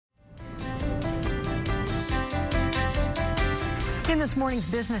In this morning's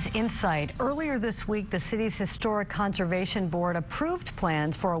Business Insight, earlier this week, the city's Historic Conservation Board approved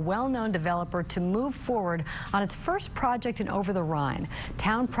plans for a well-known developer to move forward on its first project in Over the Rhine.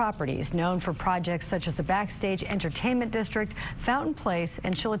 Town Properties, known for projects such as the Backstage Entertainment District, Fountain Place,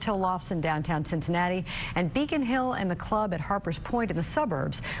 and Chillatil Lofts in downtown Cincinnati, and Beacon Hill and the Club at Harpers Point in the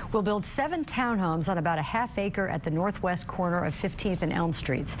suburbs, will build 7 townhomes on about a half acre at the northwest corner of 15th and Elm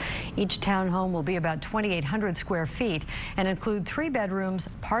Streets. Each townhome will be about 2,800 square feet and include 3 bedrooms,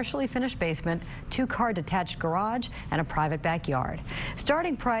 partially finished basement, 2-car detached garage, and a private backyard.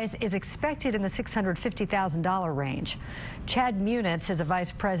 Starting price is expected in the $650,000 range. Chad Munitz is a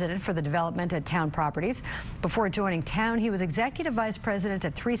vice president for the development at Town Properties. Before joining Town, he was executive vice president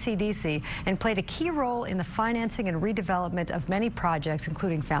at 3CDC and played a key role in the financing and redevelopment of many projects,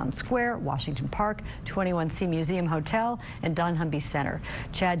 including Fountain Square, Washington Park, 21C Museum Hotel, and Dunnhumby Center.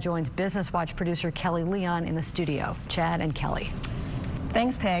 Chad joins Business Watch producer Kelly Leon in the studio. Chad and Kelly.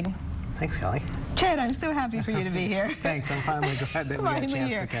 Thanks, Peg. Thanks, Kelly. Chad, I'm so happy for you to be here. Thanks. I'm finally glad that we had a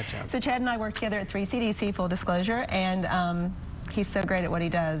chance to catch up. So Chad and I work together at 3CDC, full disclosure, and he's so great at what he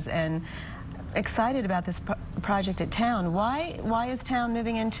does, and excited about this project at Town. Why is Town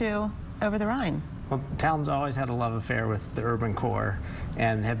moving into Over the Rhine? Well, Town's always had a love affair with the urban core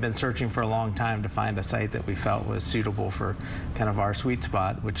and have been searching for a long time to find a site that we felt was suitable for kind of our sweet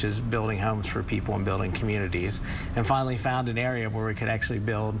spot, which is building homes for people and building communities, and finally found an area where we could actually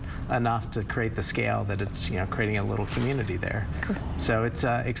build enough to create the scale that it's, creating a little community there. Cool. So it's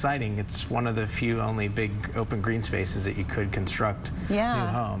exciting. It's one of the few only big open green spaces that you could construct new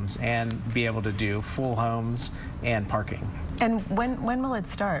homes and be able to do full homes and parking. And when will it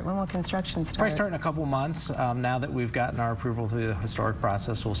start? When will construction start? Probably start in a couple months. Now that we've gotten our approval through the historic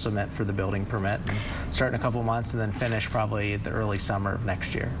process, we'll submit for the building permit and start in a couple months and then finish probably the early summer of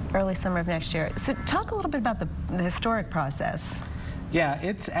next year. Early summer of next year. So talk a little bit about the historic process. Yeah,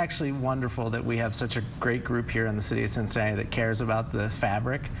 it's actually wonderful that we have such a great group here in the city of Cincinnati that cares about the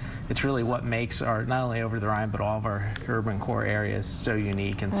fabric. It's really what makes our, not only Over the Rhine, but all of our urban core areas so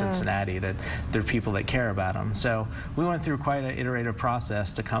unique in Cincinnati that there are people that care about them. So we went through quite an iterative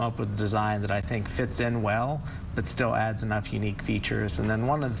process to come up with a design that I think fits in well, but still adds enough unique features. And then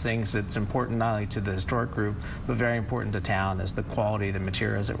one of the things that's important not only to the historic group, but very important to Town is the quality of the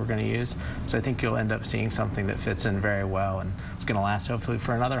materials that we're going to use. So I think you'll end up seeing something that fits in very well, and it's going to last hopefully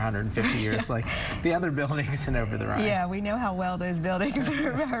for another 150 years like the other buildings in Over the Rhine. Yeah, we know how well those buildings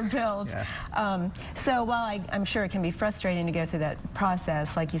are built. Yes. So while I'm sure it can be frustrating to go through that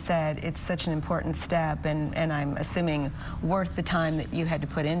process, like you said, it's such an important step, and I'm assuming worth the time that you had to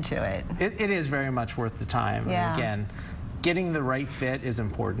put into it. It is very much worth the time. Yeah. And again, getting the right fit is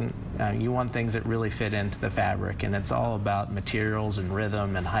important. You want things that really fit into the fabric, and it's all about materials and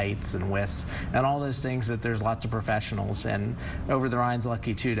rhythm and heights and widths and all those things that there's lots of professionals. And Over the Rhine's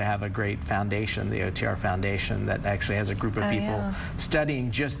lucky too to have a great foundation, the OTR Foundation, that actually has a group of people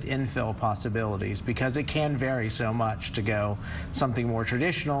studying just infill possibilities, because it can vary so much to go something more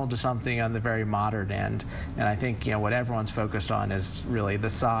traditional to something on the very modern end. And I think what everyone's focused on is really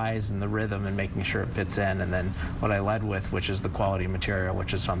the size and the rhythm and making sure it fits in, and then what I led with, which is the quality material,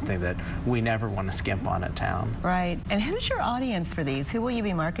 which is something that we never want to skimp on at Town. Right. And who's your audience for these? Who will you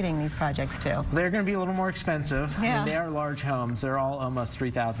be marketing these projects to? They're going to be a little more expensive. Yeah. I mean, they are large homes. They're all almost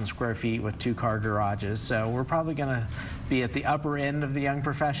 3,000 square feet with 2-car garages. So we're probably going to be at the upper end of the young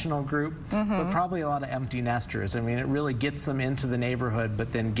professional group, but probably a lot of empty nesters. I mean, it really gets them into the neighborhood,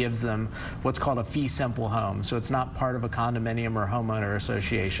 but then gives them what's called a fee simple home. So it's not part of a condominium or homeowner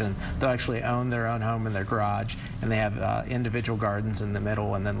association. They'll actually own their own home in their garage, and they have individual gardens in the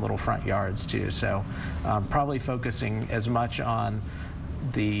middle and then little front yards too. So probably focusing as much on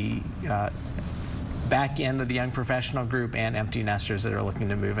the back end of the young professional group and empty nesters that are looking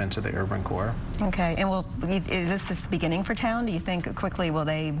to move into the urban core. Okay, and is this the beginning for Town? Do you think quickly will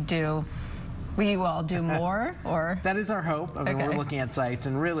you all do more, or? That is our hope. I mean, we're looking at sites,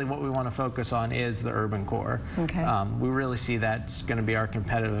 and really what we want to focus on is the urban core. Okay. We really see that's going to be our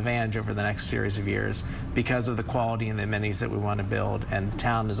competitive advantage over the next series of years because of the quality and the amenities that we want to build. And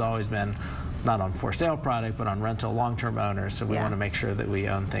Town has always been not on for sale product, but on rental long-term owners. So we want to make sure that we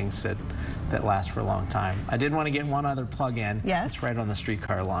own things that last for a long time. I did want to get one other plug in. Yes. It's right on the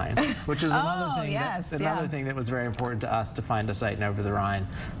streetcar line, which is another thing. Another thing that was very important to us to find a site in Over the Rhine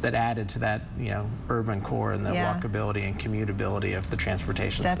that added to that, urban core and the walkability and commutability of the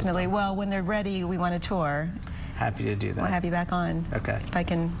transportation system. Definitely. Well, when they're ready, we want a tour. Happy to do that. We'll have you back on. Okay. If I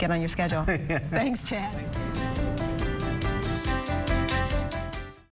can get on your schedule. Thanks, Chad. Thanks.